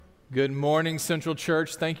Good morning, Central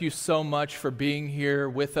Church. Thank you so much for being here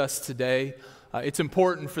with us today. It's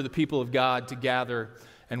important for the people of God to gather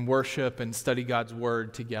and worship and study God's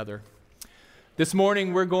Word together. This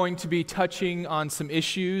morning, we're going to be touching on some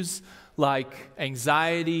issues like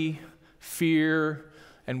anxiety, fear,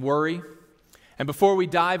 and worry. And before we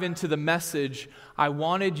dive into the message, I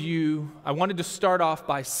wanted to start off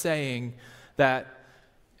by saying that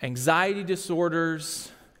anxiety disorders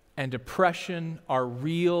and depression are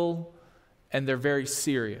real and they're very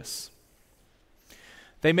serious.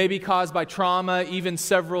 They may be caused by trauma, even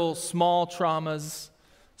several small traumas,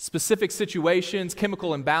 specific situations,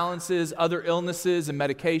 chemical imbalances, other illnesses and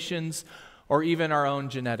medications, or even our own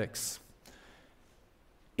genetics.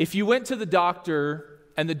 If you went to the doctor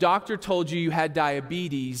and the doctor told you you had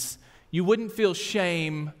diabetes, you wouldn't feel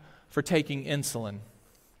shame for taking insulin.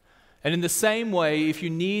 And in the same way, if you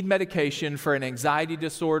need medication for an anxiety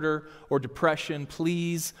disorder or depression,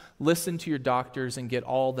 please listen to your doctors and get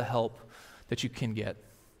all the help that you can get.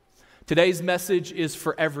 Today's message is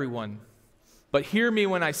for everyone. But hear me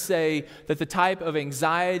when I say that the type of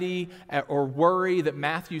anxiety or worry that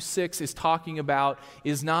Matthew 6 is talking about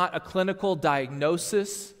is not a clinical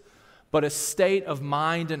diagnosis, but a state of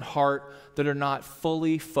mind and heart that are not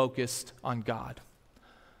fully focused on God.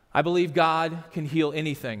 I believe God can heal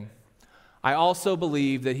anything. I also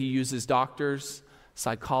believe that He uses doctors,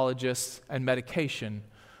 psychologists, and medication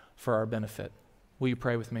for our benefit. Will you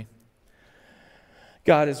pray with me?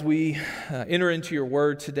 God, as we enter into your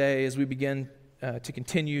word today, as we begin to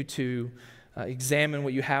continue to examine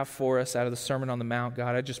what you have for us out of the Sermon on the Mount,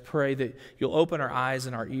 God, I just pray that you'll open our eyes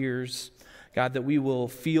and our ears, God, that we will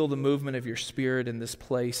feel the movement of your Spirit in this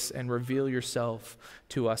place and reveal yourself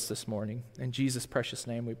to us this morning. In Jesus' precious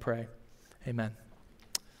name we pray. Amen.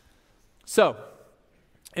 So,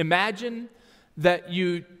 imagine that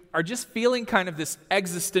you are just feeling kind of this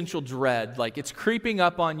existential dread, like it's creeping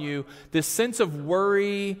up on you, this sense of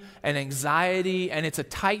worry and anxiety, and it's a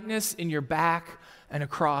tightness in your back and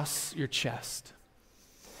across your chest.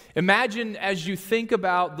 Imagine as you think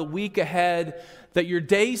about the week ahead that your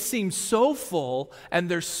days seem so full and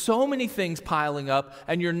there's so many things piling up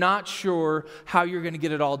and you're not sure how you're going to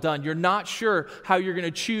get it all done. You're not sure how you're going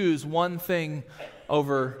to choose one thing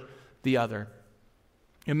over the other.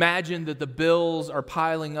 Imagine that the bills are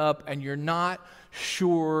piling up and you're not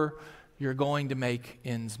sure you're going to make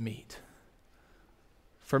ends meet.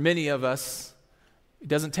 For many of us, it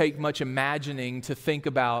doesn't take much imagining to think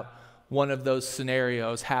about one of those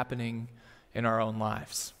scenarios happening in our own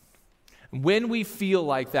lives. When we feel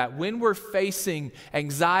like that, when we're facing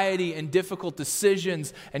anxiety and difficult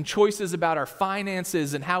decisions and choices about our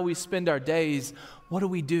finances and how we spend our days, what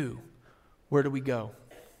do? Where do we go?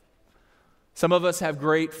 Some of us have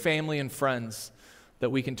great family and friends that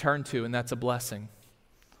we can turn to, and that's a blessing.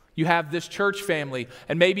 You have this church family,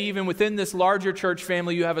 and maybe even within this larger church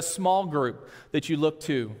family, you have a small group that you look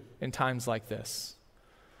to in times like this.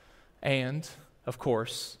 And, of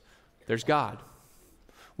course, there's God.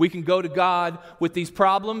 We can go to God with these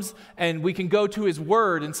problems, and we can go to His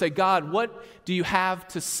Word and say, God, what do you have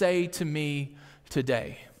to say to me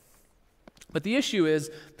today? But the issue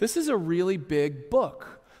is, this is a really big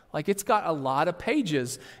book. Like, it's got a lot of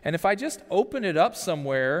pages. And if I just open it up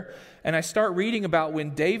somewhere and I start reading about when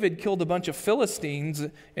David killed a bunch of Philistines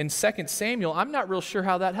in 2 Samuel, I'm not real sure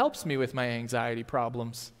how that helps me with my anxiety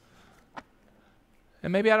problems.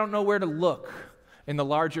 And maybe I don't know where to look in the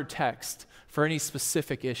larger text for any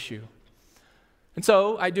specific issue. And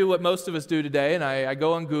so I do what most of us do today, and I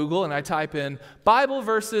go on Google and I type in Bible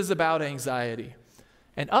verses about anxiety.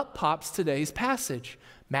 And up pops today's passage.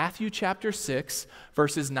 Matthew chapter 6,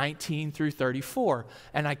 verses 19 through 34.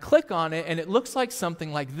 And I click on it, and it looks like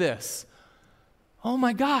something like this. Oh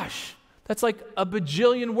my gosh, that's like a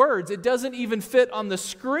bajillion words. It doesn't even fit on the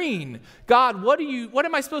screen. God, what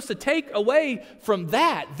am I supposed to take away from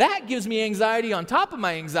that? That gives me anxiety on top of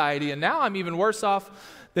my anxiety, and now I'm even worse off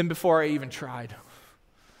than before I even tried.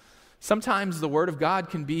 Sometimes the Word of God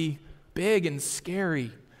can be big and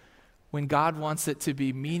scary when God wants it to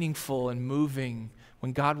be meaningful and moving,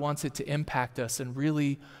 when God wants it to impact us in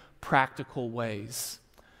really practical ways.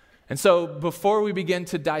 And so before we begin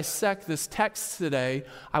to dissect this text today,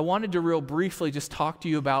 I wanted to real briefly just talk to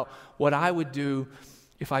you about what I would do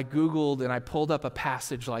if I Googled and I pulled up a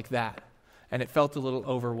passage like that and it felt a little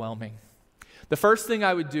overwhelming. The first thing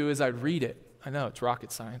I would do is I'd read it. I know, it's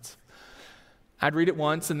rocket science. I'd read it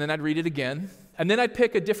once and then I'd read it again. And then I'd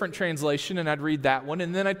pick a different translation and I'd read that one.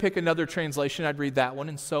 And then I'd pick another translation, I'd read that one,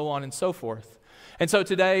 and so on and so forth. And so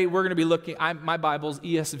today we're going to be looking, my Bible's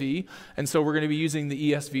ESV, and so we're going to be using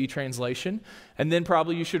the ESV translation. And then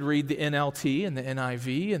probably you should read the NLT and the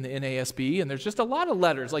NIV and the NASB, and there's just a lot of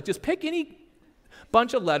letters. Like just pick any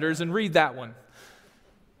bunch of letters and read that one.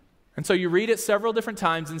 And so you read it several different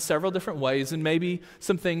times in several different ways, and maybe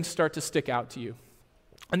some things start to stick out to you.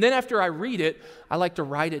 And then after I read it, I like to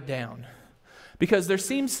write it down. Because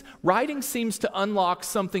writing seems to unlock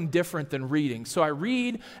something different than reading. So I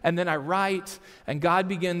read and then I write, and God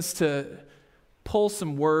begins to pull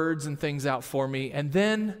some words and things out for me. And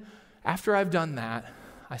then after I've done that,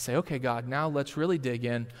 I say, okay, God, now let's really dig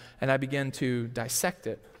in, and I begin to dissect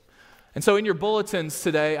it. And so in your bulletins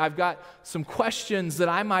today, I've got some questions that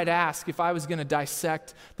I might ask if I was going to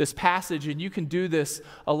dissect this passage, and you can do this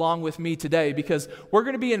along with me today, because we're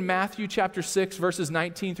going to be in Matthew chapter 6, verses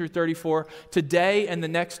 19 through 34 today and the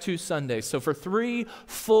next 2 Sundays. So for 3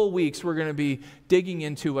 full weeks, we're going to be digging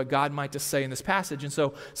into what God might just say in this passage. And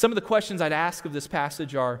so some of the questions I'd ask of this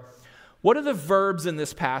passage are, what are the verbs in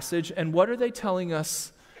this passage, and what are they telling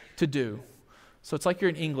us to do? So it's like you're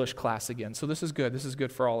in English class again. So this is good. This is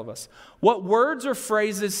good for all of us. What words or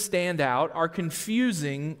phrases stand out, are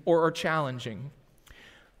confusing, or are challenging?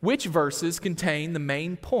 Which verses contain the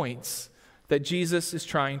main points that Jesus is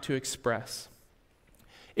trying to express?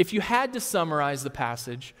 If you had to summarize the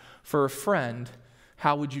passage for a friend,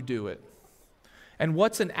 how would you do it? And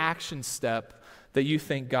what's an action step that you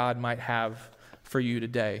think God might have for you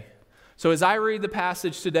today? So as I read the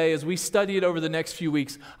passage today, as we study it over the next few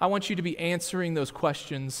weeks, I want you to be answering those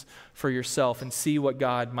questions for yourself and see what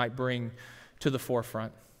God might bring to the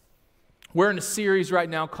forefront. We're in a series right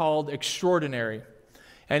now called Extraordinary.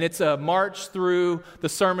 And it's a march through the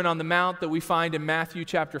Sermon on the Mount that we find in Matthew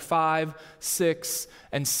chapter 5, 6,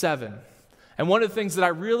 and 7. And one of the things that I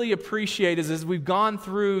really appreciate is as we've gone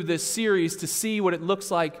through this series to see what it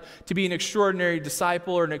looks like to be an extraordinary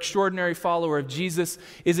disciple or an extraordinary follower of Jesus,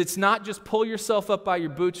 is it's not just pull yourself up by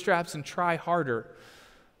your bootstraps and try harder.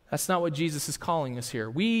 That's not what Jesus is calling us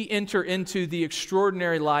here. We enter into the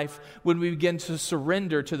extraordinary life when we begin to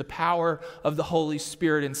surrender to the power of the Holy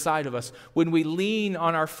Spirit inside of us. When we lean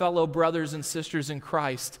on our fellow brothers and sisters in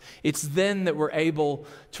Christ, it's then that we're able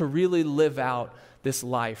to really live out this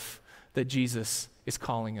life that Jesus is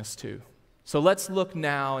calling us to. So let's look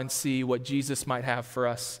now and see what Jesus might have for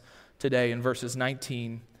us today in verses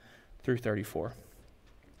 19 through 34.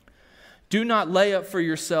 Do not lay up for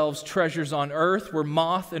yourselves treasures on earth where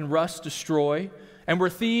moth and rust destroy and where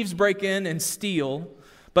thieves break in and steal,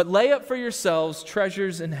 but lay up for yourselves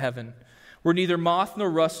treasures in heaven where neither moth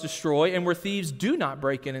nor rust destroy and where thieves do not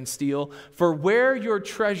break in and steal. For where your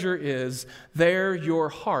treasure is, there your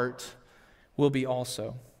heart will be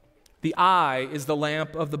also. The eye is the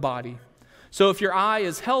lamp of the body. So if your eye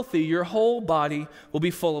is healthy, your whole body will be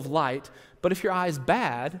full of light. But if your eye is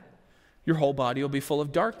bad, your whole body will be full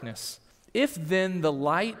of darkness. If then the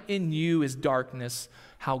light in you is darkness,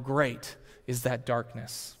 how great is that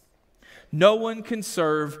darkness? No one can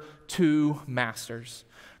serve 2 masters.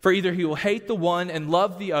 For either he will hate the one and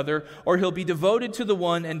love the other, or he'll be devoted to the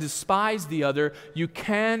one and despise the other. You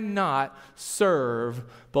cannot serve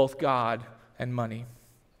both God and money.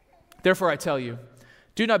 Therefore, I tell you,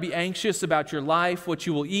 do not be anxious about your life, what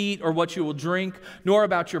you will eat or what you will drink, nor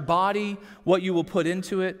about your body, what you will put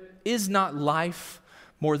into it. Is not life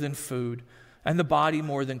more than food, and the body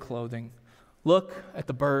more than clothing? Look at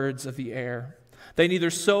the birds of the air. They neither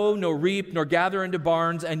sow nor reap nor gather into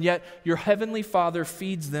barns, and yet your heavenly Father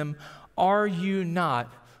feeds them. Are you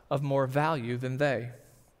not of more value than they?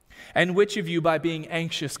 And which of you, by being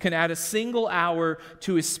anxious, can add a single hour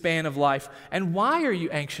to his span of life? And why are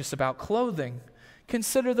you anxious about clothing?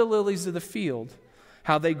 Consider the lilies of the field,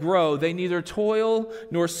 how they grow. They neither toil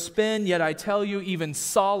nor spin, yet I tell you, even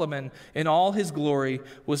Solomon in all his glory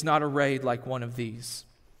was not arrayed like one of these.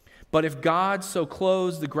 But if God so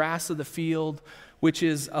clothes the grass of the field, which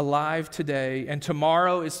is alive today, and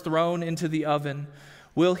tomorrow is thrown into the oven,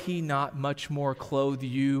 will he not much more clothe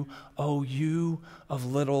you, O you of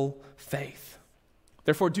little faith?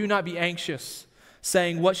 Therefore do not be anxious,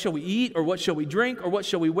 saying, what shall we eat, or what shall we drink, or what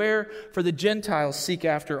shall we wear? For the Gentiles seek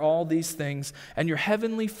after all these things, and your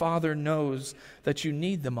heavenly Father knows that you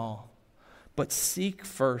need them all. But seek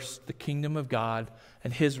first the kingdom of God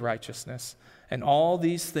and his righteousness, and all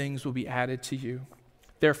these things will be added to you.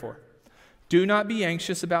 Therefore, do not be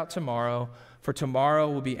anxious about tomorrow, for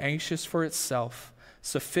tomorrow will be anxious for itself.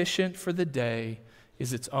 Sufficient for the day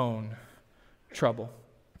is its own trouble.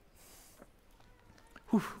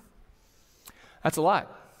 Whew. That's a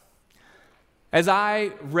lot. As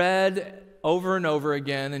I read over and over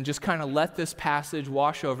again and just kind of let this passage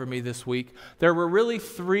wash over me this week, there were really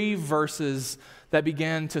 3 verses that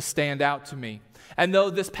began to stand out to me. And though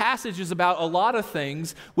this passage is about a lot of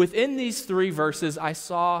things, within these 3 verses, I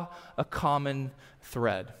saw a common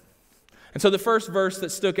thread. And so the first verse that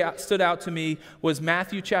stood out to me was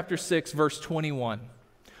Matthew chapter 6, verse 21,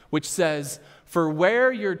 which says, "For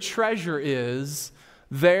where your treasure is,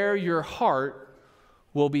 there your heart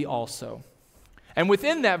will be also." And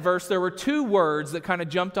within that verse, there were 2 words that kind of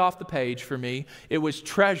jumped off the page for me. It was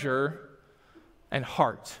treasure and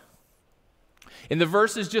heart. In the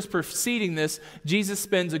verses just preceding this, Jesus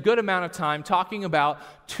spends a good amount of time talking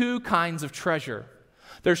about 2 kinds of treasure.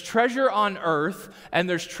 There's treasure on earth and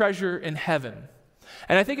there's treasure in heaven.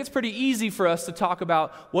 And I think it's pretty easy for us to talk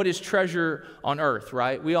about what is treasure on earth,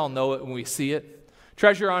 right? We all know it when we see it.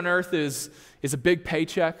 Treasure on earth is a big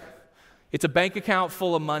paycheck. It's a bank account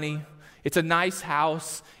full of money. It's a nice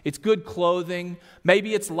house. It's good clothing.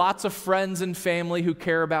 Maybe it's lots of friends and family who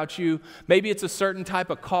care about you. Maybe it's a certain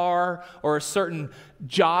type of car or a certain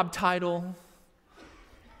job title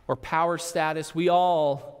or power status. We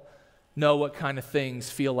all know what kind of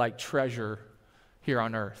things feel like treasure here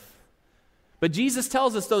on earth. But Jesus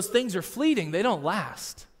tells us those things are fleeting. They don't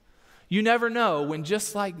last. You never know when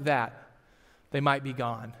just like that, they might be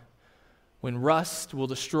gone. When rust will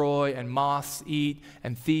destroy and moths eat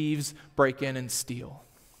and thieves break in and steal.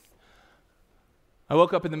 I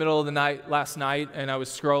woke up in the middle of the night last night and I was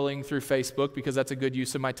scrolling through Facebook because that's a good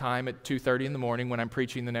use of my time at 2:30 in the morning when I'm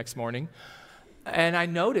preaching the next morning. And I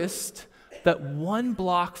noticed that 1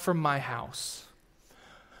 block from my house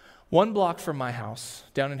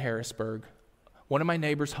down in Harrisburg, one of my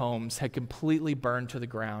neighbors' homes had completely burned to the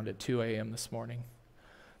ground at 2 a.m. this morning.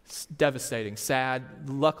 It's devastating, sad.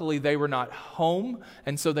 Luckily, they were not home,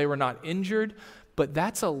 and so they were not injured. But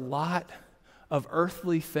that's a lot of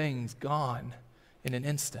earthly things gone in an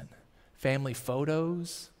instant. Family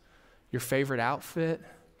photos, your favorite outfit,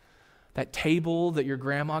 that table that your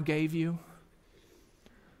grandma gave you.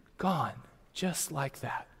 Gone, just like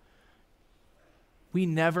that. We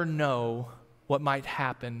never know what might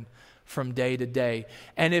happen from day to day.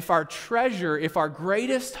 And if our treasure, if our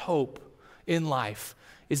greatest hope in life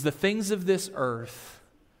is the things of this earth,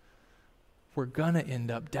 we're going to end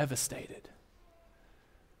up devastated.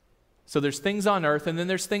 So there's things on earth and then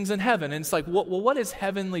there's things in heaven. And it's like, well, what is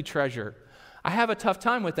heavenly treasure? I have a tough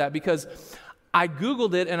time with that because I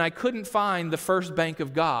Googled it and I couldn't find the First Bank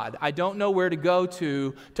of God. I don't know where to go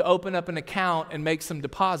to open up an account and make some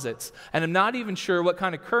deposits. And I'm not even sure what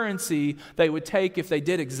kind of currency they would take if they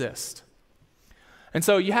did exist. And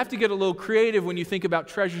so you have to get a little creative when you think about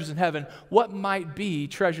treasures in heaven. What might be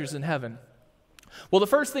treasures in heaven? Well, the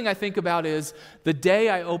first thing I think about is the day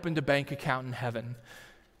I opened a bank account in heaven.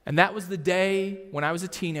 And that was the day when I was a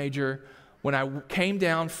teenager, when I came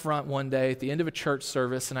down front one day at the end of a church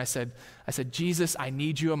service and I said, Jesus, I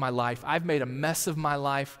need you in my life. I've made a mess of my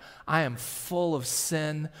life. I am full of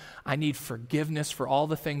sin. I need forgiveness for all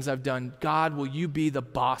the things I've done. God, will you be the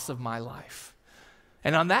boss of my life?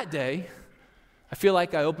 And on that day, I feel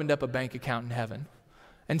like I opened up a bank account in heaven.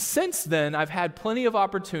 And since then, I've had plenty of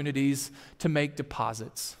opportunities to make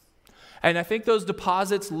deposits. And I think those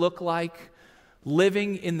deposits look like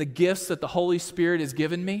living in the gifts that the Holy Spirit has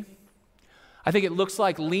given me. I think it looks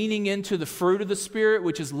like leaning into the fruit of the Spirit,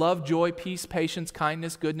 which is love, joy, peace, patience,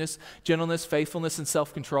 kindness, goodness, gentleness, faithfulness, and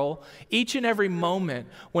self-control. Each and every moment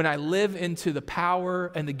when I live into the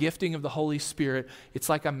power and the gifting of the Holy Spirit, it's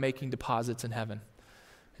like I'm making deposits in heaven.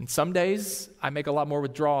 And some days, I make a lot more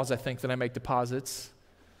withdrawals, I think, than I make deposits.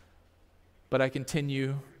 But I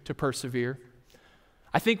continue to persevere.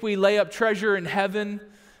 I think we lay up treasure in heaven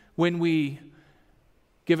when we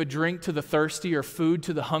give a drink to the thirsty or food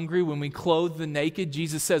to the hungry, when we clothe the naked.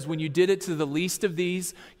 Jesus says, when you did it to the least of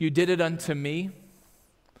these, you did it unto me.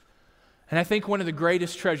 And I think one of the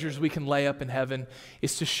greatest treasures we can lay up in heaven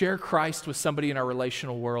is to share Christ with somebody in our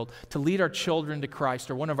relational world, to lead our children to Christ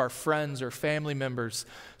or one of our friends or family members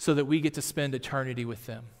so that we get to spend eternity with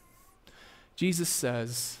them. Jesus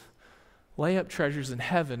says, lay up treasures in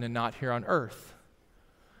heaven and not here on earth.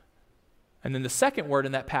 And then the second word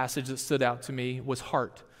in that passage that stood out to me was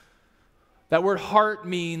heart. That word heart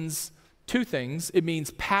means 2 things. It means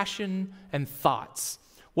passion and thoughts.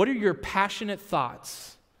 What are your passionate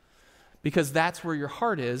thoughts? Because that's where your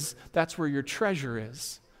heart is. That's where your treasure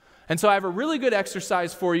is. And so I have a really good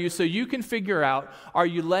exercise for you so you can figure out, are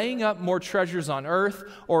you laying up more treasures on earth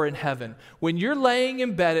or in heaven? When you're laying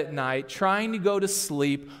in bed at night trying to go to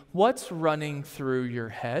sleep, what's running through your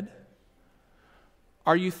head?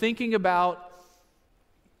 Are you thinking about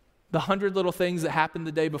the 100 little things that happened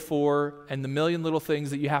the day before and the million little things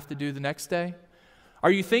that you have to do the next day?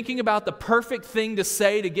 Are you thinking about the perfect thing to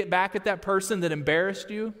say to get back at that person that embarrassed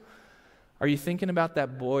you? Are you thinking about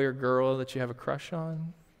that boy or girl that you have a crush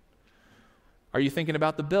on? Are you thinking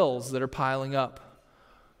about the bills that are piling up?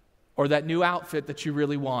 Or that new outfit that you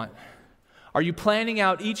really want? Are you planning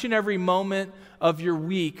out each and every moment of your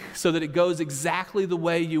week so that it goes exactly the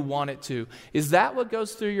way you want it to? Is that what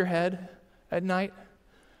goes through your head at night?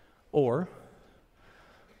 Or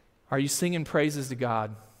are you singing praises to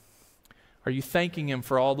God? Are you thanking Him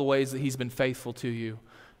for all the ways that He's been faithful to you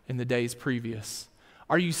in the days previous?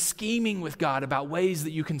 Are you scheming with God about ways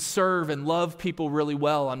that you can serve and love people really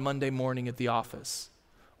well on Monday morning at the office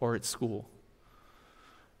or at school?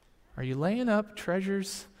 Are you laying up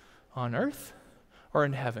treasures on earth or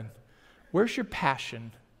in heaven? Where's your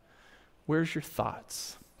passion? Where's your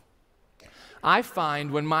thoughts? I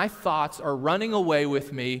find when my thoughts are running away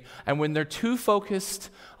with me and when they're too focused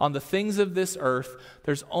on the things of this earth,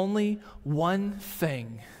 there's only one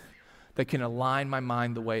thing that can align my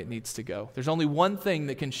mind the way it needs to go. There's only one thing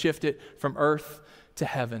that can shift it from earth to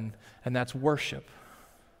heaven, and that's worship.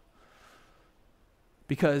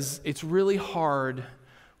 Because it's really hard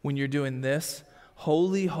when you're doing this.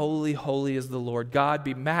 Holy, holy, holy is the Lord. God,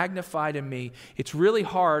 be magnified in me. It's really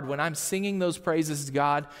hard when I'm singing those praises to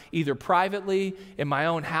God, either privately in my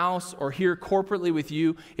own house or here corporately with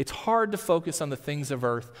you. It's hard to focus on the things of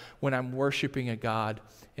earth when I'm worshiping a God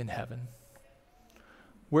in heaven.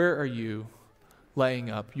 Where are you laying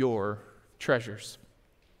up your treasures?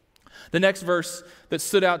 The next verse that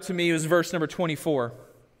stood out to me was verse number 24.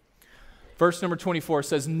 Verse number 24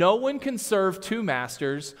 says, "No one can serve two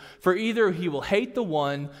masters, for either he will hate the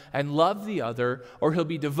one and love the other, or he'll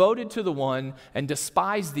be devoted to the one and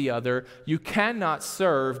despise the other. You cannot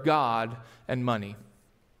serve God and money."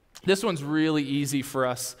 This one's really easy for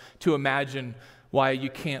us to imagine why you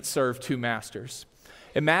can't serve two masters.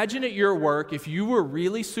 Imagine at your work if you were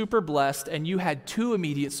really super blessed and you had two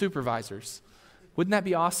immediate supervisors. Wouldn't that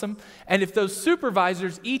be awesome? And if those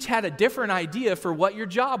supervisors each had a different idea for what your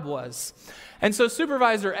job was. And so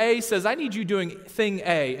Supervisor A says, "I need you doing thing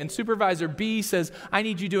A." And Supervisor B says, "I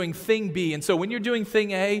need you doing thing B." And so when you're doing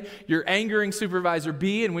thing A, you're angering Supervisor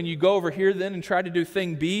B. And when you go over here then and try to do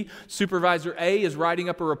thing B, Supervisor A is writing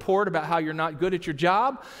up a report about how you're not good at your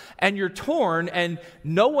job. And you're torn and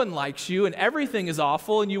no one likes you and everything is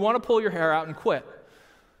awful and you want to pull your hair out and quit.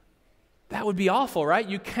 That would be awful, right?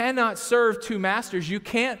 You cannot serve two masters. You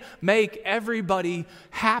can't make everybody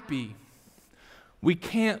happy. We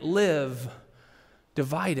can't live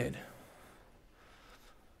divided.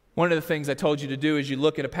 One of the things I told you to do as you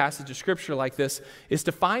look at a passage of Scripture like this is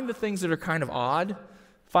to find the things that are kind of odd.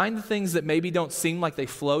 Find the things that maybe don't seem like they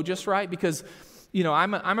flow just right. Because, you know,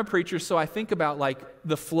 I'm a preacher, so I think about like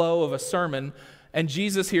the flow of a sermon. And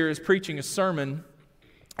Jesus here is preaching a sermon.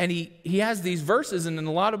 And he has these verses, and in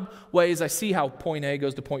a lot of ways I see how point A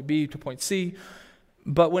goes to point B to point C.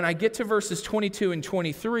 But when I get to verses 22 and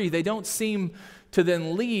 23, they don't seem to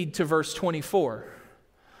then lead to verse 24.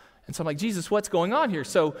 And so I'm like, Jesus, what's going on here?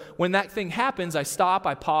 So when that thing happens, I stop,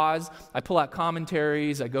 I pause, I pull out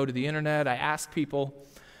commentaries, I go to the internet, I ask people.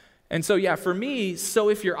 And so yeah, for me, so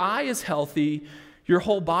if your eye is healthy, your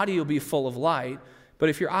whole body will be full of light. But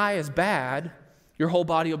if your eye is bad, your whole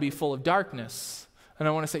body will be full of darkness. And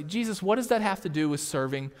I want to say, Jesus, what does that have to do with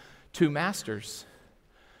serving two masters?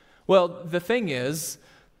 Well, the thing is,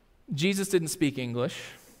 Jesus didn't speak English.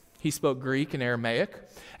 He spoke Greek and Aramaic.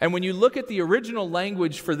 And when you look at the original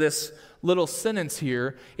language for this little sentence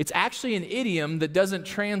here, it's actually an idiom that doesn't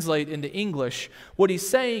translate into English. What he's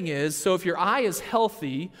saying is, so if your eye is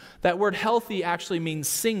healthy, that word healthy actually means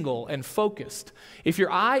single and focused. If your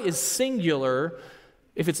eye is singular,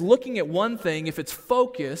 if it's looking at one thing, if it's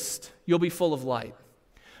focused, you'll be full of light.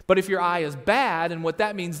 But if your eye is bad, and what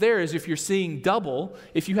that means there is if you're seeing double,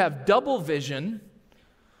 if you have double vision,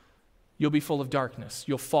 you'll be full of darkness.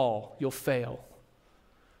 You'll fall. You'll fail.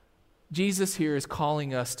 Jesus here is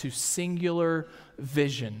calling us to singular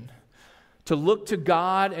vision, to look to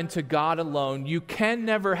God and to God alone. You can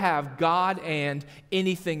never have God and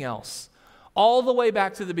anything else. All the way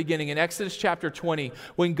back to the beginning in Exodus chapter 20,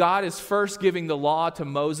 when God is first giving the law to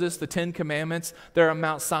Moses, the 10 Commandments there on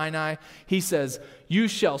Mount Sinai, he says, "You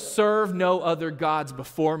shall serve no other gods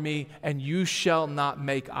before me, and you shall not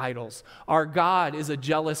make idols." Our God is a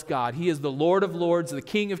jealous God. He is the Lord of lords, the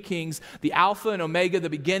King of kings, the Alpha and Omega, the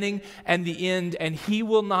beginning and the end, and he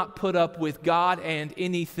will not put up with God and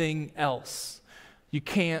anything else. You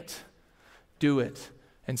can't do it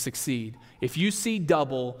and succeed. If you see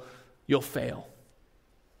double, you'll fail.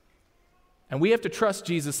 And we have to trust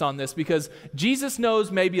Jesus on this because Jesus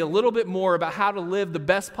knows maybe a little bit more about how to live the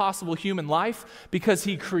best possible human life because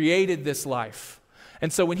he created this life.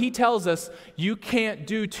 And so when he tells us you can't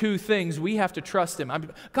do two things, we have to trust him.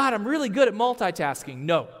 God, I'm really good at multitasking.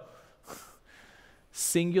 No.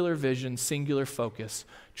 Singular vision, singular focus.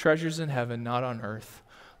 Treasures in heaven, not on earth.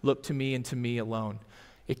 Look to me and to me alone.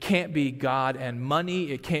 It can't be God and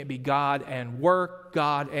money. It can't be God and work,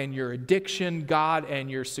 God and your addiction, God and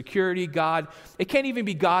your security, God. It can't even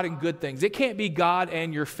be God and good things. It can't be God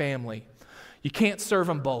and your family. You can't serve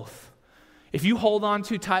them both. If you hold on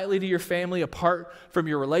too tightly to your family apart from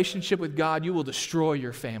your relationship with God, you will destroy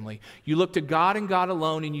your family. You look to God and God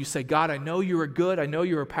alone and you say, God, I know you are good. I know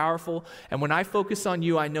you are powerful. And when I focus on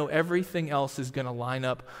you, I know everything else is going to line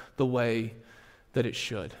up the way that it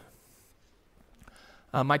should.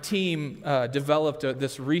 My team developed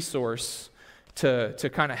this resource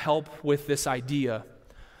to kind of help with this idea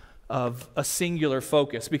of a singular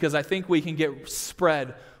focus because I think we can get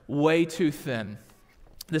spread way too thin.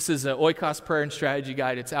 This is an Oikos Prayer and Strategy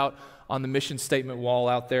Guide. It's out on the mission statement wall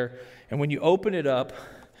out there. And when you open it up,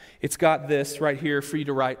 it's got this right here for you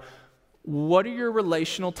to write. What are your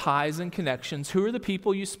relational ties and connections? Who are the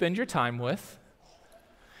people you spend your time with?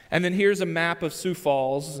 And then here's a map of Sioux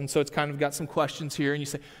Falls, and so it's kind of got some questions here, and you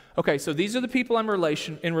say, okay, so these are the people I'm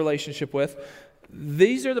in relationship with.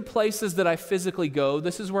 These are the places that I physically go.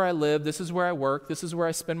 This is where I live. This is where I work. This is where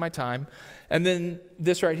I spend my time. And then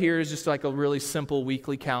this right here is just like a really simple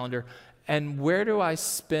weekly calendar. And where do I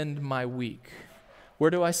spend my week?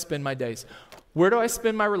 Where do I spend my days? Where do I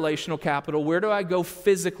spend my relational capital? Where do I go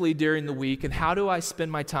physically during the week? And how do I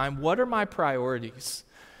spend my time? What are my priorities?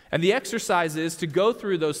 And the exercise is to go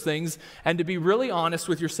through those things and to be really honest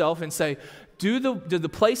with yourself and say, do the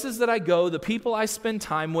places that I go, the people I spend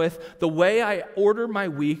time with, the way I order my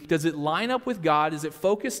week, does it line up with God? Is it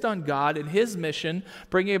focused on God and his mission,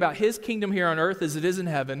 bringing about his kingdom here on earth as it is in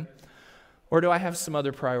heaven? Or do I have some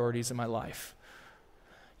other priorities in my life?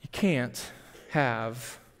 You can't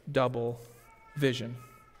have double vision.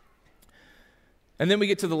 And then we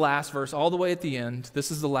get to the last verse, all the way at the end.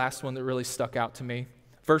 This is the last one that really stuck out to me.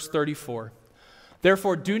 Verse 34,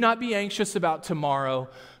 therefore do not be anxious about tomorrow,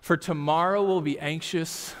 for tomorrow will be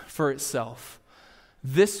anxious for itself.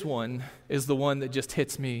 This one is the one that just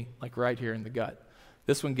hits me like right here in the gut.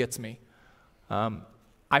 This one gets me.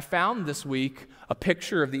 I found this week a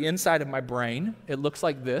picture of the inside of my brain. It looks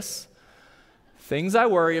like this. Things I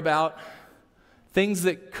worry about, things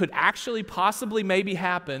that could actually possibly maybe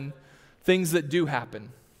happen, things that do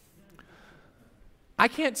happen. I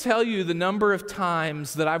can't tell you the number of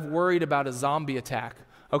times that I've worried about a zombie attack,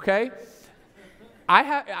 okay?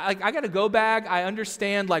 I got a go bag. I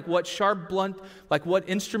understand like what sharp, blunt, like what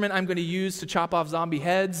instrument I'm going to use to chop off zombie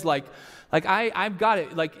heads. I've got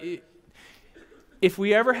it. If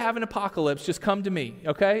we ever have an apocalypse, just come to me,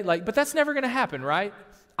 okay? But that's never going to happen, right?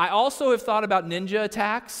 I also have thought about ninja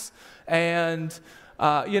attacks and,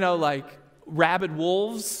 rabid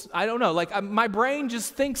wolves. I don't know. My brain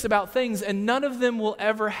just thinks about things and none of them will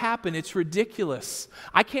ever happen. It's ridiculous.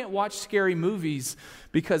 I can't watch scary movies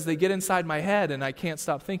because they get inside my head and I can't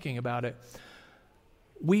stop thinking about it.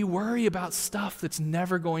 We worry about stuff that's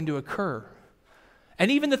never going to occur.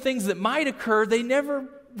 And even the things that might occur, they never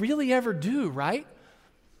really ever do, right?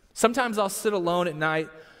 Sometimes I'll sit alone at night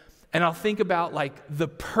and I'll think about the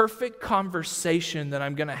perfect conversation that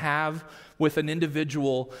I'm going to have with an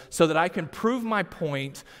individual so that I can prove my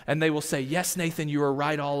point and they will say, yes, Nathan, you were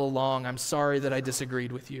right all along. I'm sorry that I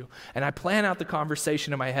disagreed with you. And I plan out the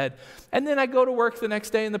conversation in my head. And then I go to work the next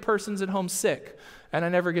day and the person's at home sick and I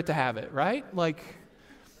never get to have it, right?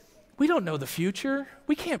 We don't know the future.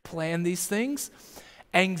 We can't plan these things.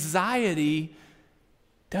 Anxiety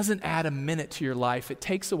doesn't add a minute to your life. It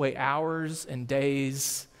takes away hours and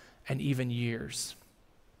days and even years.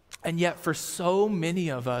 And yet for so many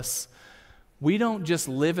of us, we don't just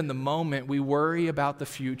live in the moment, we worry about the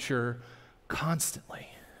future constantly.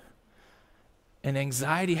 And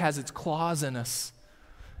anxiety has its claws in us.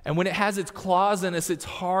 And when it has its claws in us, it's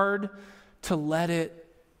hard to let it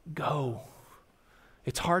go.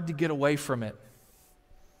 It's hard to get away from it.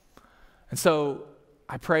 And so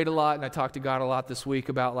I prayed a lot and I talked to God a lot this week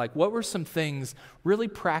about what were some things, really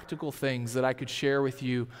practical things that I could share with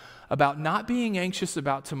you about not being anxious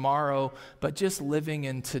about tomorrow, but just living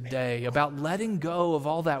in today, about letting go of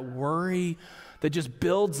all that worry that just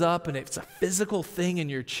builds up and it's a physical thing in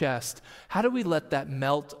your chest. How do we let that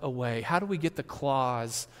melt away? How do we get the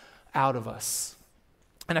claws out of us?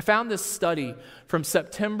 And I found this study from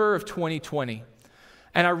September of 2020.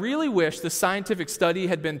 And I really wish the scientific study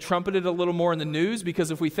had been trumpeted a little more in the news,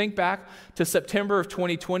 because if we think back to September of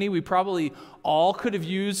 2020, we probably all could have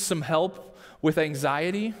used some help with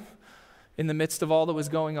anxiety in the midst of all that was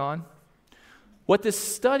going on. What this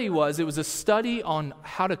study was, it was a study on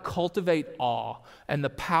how to cultivate awe and the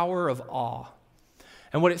power of awe.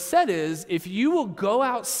 And what it said is, if you will go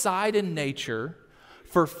outside in nature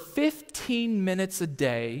for 15 minutes a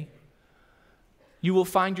day, you will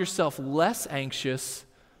find yourself less anxious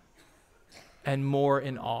and more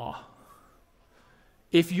in awe.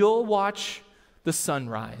 If you'll watch the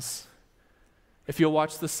sunrise, if you'll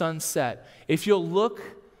watch the sunset, if you'll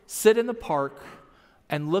sit in the park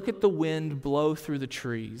and look at the wind blow through the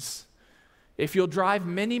trees, if you'll drive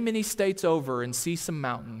many, many states over and see some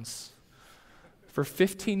mountains for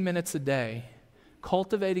 15 minutes a day,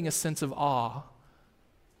 cultivating a sense of awe,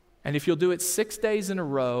 and if you'll do it 6 days in a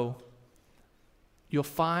row, you'll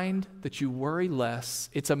find that you worry less.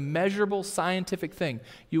 It's a measurable scientific thing.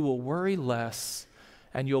 You will worry less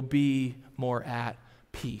and you'll be more at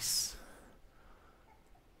peace.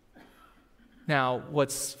 Now,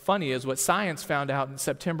 what's funny is what science found out in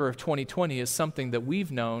September of 2020 is something that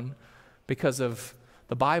we've known because of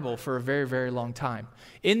the Bible for a very, very long time.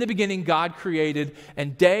 In the beginning, God created,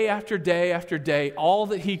 and day after day after day, all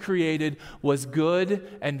that He created was good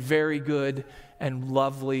and very good and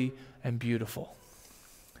lovely and beautiful.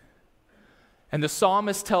 And the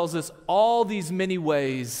psalmist tells us all these many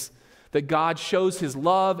ways that God shows His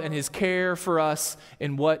love and His care for us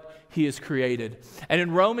in what He has created. And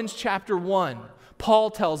in Romans chapter 1,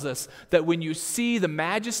 Paul tells us that when you see the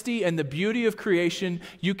majesty and the beauty of creation,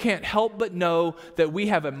 you can't help but know that we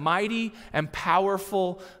have a mighty and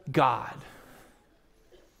powerful God.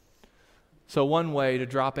 So one way to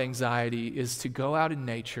drop anxiety is to go out in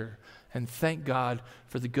nature and thank God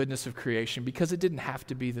for the goodness of creation, because it didn't have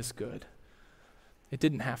to be this good. It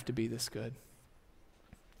didn't have to be this good.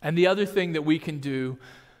 And the other thing that we can do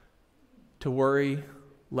to worry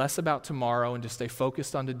less about tomorrow and to stay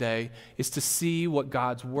focused on today is to see what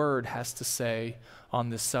God's Word has to say on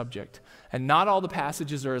this subject. And not all the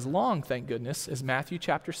passages are as long, thank goodness, as Matthew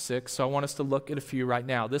chapter 6, so I want us to look at a few right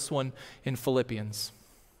now. This one in Philippians.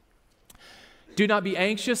 Do not be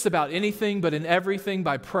anxious about anything, but in everything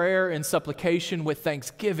by prayer and supplication with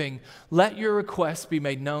thanksgiving, let your requests be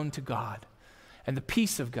made known to God. And the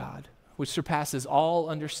peace of God, which surpasses all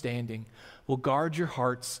understanding, will guard your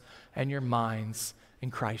hearts and your minds in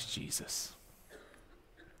Christ Jesus.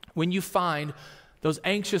 When you find those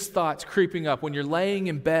anxious thoughts creeping up, when you're laying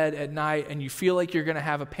in bed at night and you feel like you're going to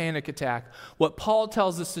have a panic attack, what Paul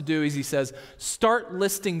tells us to do is he says, start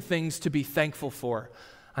listing things to be thankful for.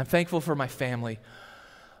 I'm thankful for my family.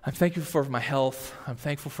 I'm thankful for my health. I'm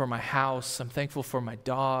thankful for my house. I'm thankful for my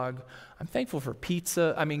dog. I'm thankful for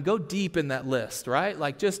pizza. I mean, go deep in that list, right?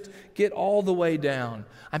 Like, just get all the way down.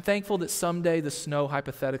 I'm thankful that someday the snow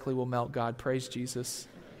hypothetically will melt. God, praise Jesus.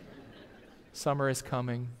 Summer is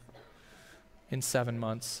coming in 7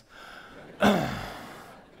 months.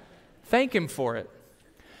 Thank Him for it.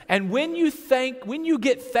 And when you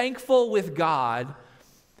get thankful with God,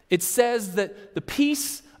 it says that the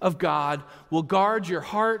peace of God will guard your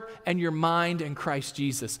heart and your mind in Christ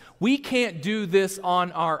Jesus. We can't do this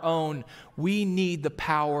on our own. We need the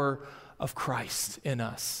power of Christ in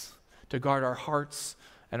us to guard our hearts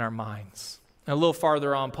and our minds. And a little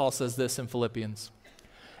farther on, Paul says this in Philippians.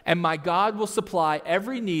 And my God will supply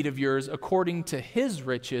every need of yours according to His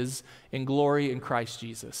riches in glory in Christ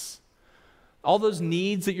Jesus. All those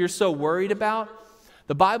needs that you're so worried about,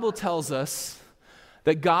 the Bible tells us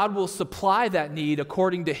that God will supply that need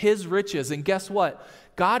according to His riches. And guess what?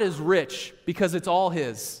 God is rich because it's all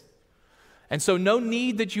His. And so no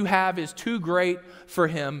need that you have is too great for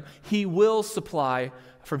Him. He will supply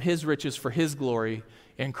from His riches for His glory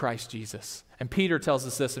in Christ Jesus. And Peter tells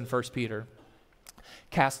us this in 1 Peter.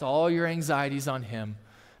 Cast all your anxieties on Him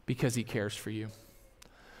because He cares for you.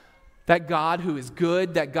 That God who is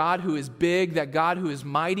good, that God who is big, that God who is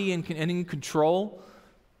mighty and in control,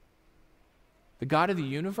 the God of the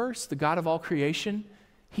universe, the God of all creation,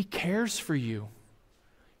 He cares for you.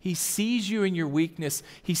 He sees you in your weakness.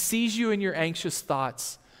 He sees you in your anxious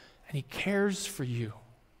thoughts, and He cares for you.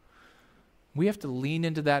 We have to lean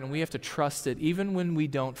into that, and we have to trust it even when we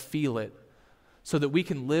don't feel it, so that we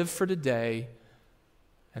can live for today,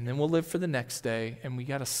 and then we'll live for the next day, and we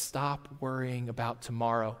got to stop worrying about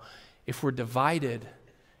tomorrow. If we're divided,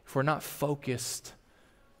 if we're not focused,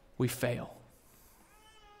 we fail.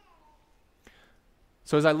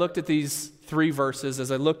 So as I looked at these 3 verses,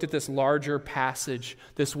 as I looked at this larger passage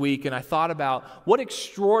this week, and I thought about what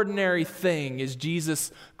extraordinary thing is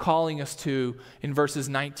Jesus calling us to in verses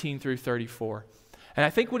 19 through 34. And I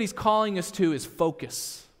think what he's calling us to is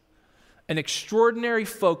focus. An extraordinary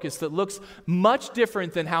focus that looks much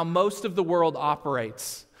different than how most of the world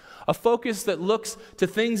operates. A focus that looks to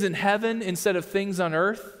things in heaven instead of things on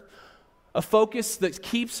earth. A focus that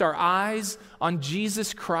keeps our eyes on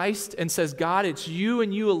Jesus Christ and says, God, it's you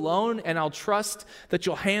and you alone, and I'll trust that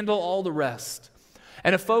you'll handle all the rest.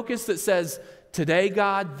 And a focus that says, today,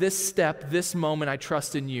 God, this step, this moment, I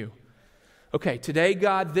trust in you. Okay, today,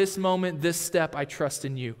 God, this moment, this step, I trust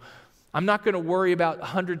in you. I'm not going to worry about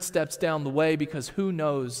 100 steps down the way because who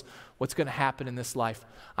knows what's going to happen in this life.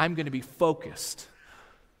 I'm going to be focused.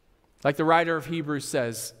 Like the writer of Hebrews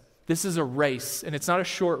says, this is a race, and it's not a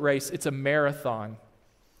short race, it's a marathon.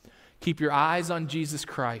 Keep your eyes on Jesus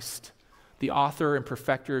Christ, the author and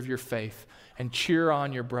perfecter of your faith, and cheer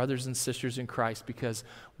on your brothers and sisters in Christ because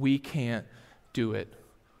we can't do it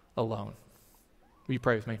alone. Will you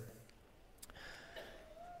pray with me?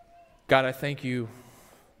 God, I thank you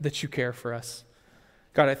that you care for us.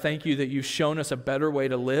 God, I thank you that you've shown us a better way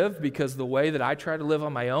to live because the way that I try to live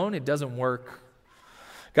on my own, it doesn't work.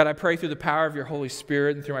 God, I pray through the power of your Holy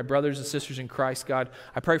Spirit and through my brothers and sisters in Christ, God,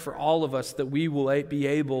 I pray for all of us that we will be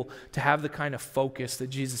able to have the kind of focus that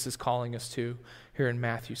Jesus is calling us to here in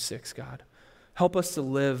Matthew 6, God. Help us to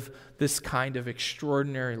live this kind of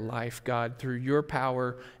extraordinary life, God, through your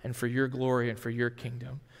power and for your glory and for your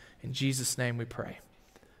kingdom. In Jesus' name we pray.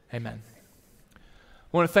 Amen. I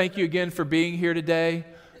want to thank you again for being here today.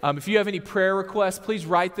 If you have any prayer requests, please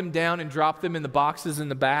write them down and drop them in the boxes in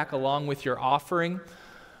the back along with your offering.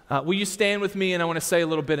 Will you stand with me, and I want to say a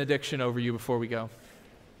little benediction over you before we go.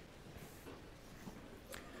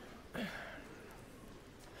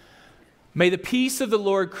 May the peace of the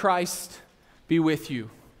Lord Christ be with you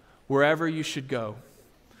wherever you should go.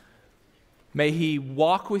 May he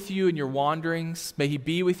walk with you in your wanderings. May he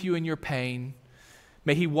be with you in your pain.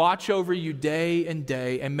 May he watch over you day and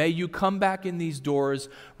day, and may you come back in these doors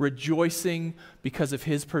rejoicing because of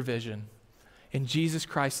his provision. In Jesus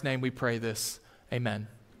Christ's name we pray this. Amen.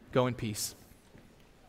 Go in peace.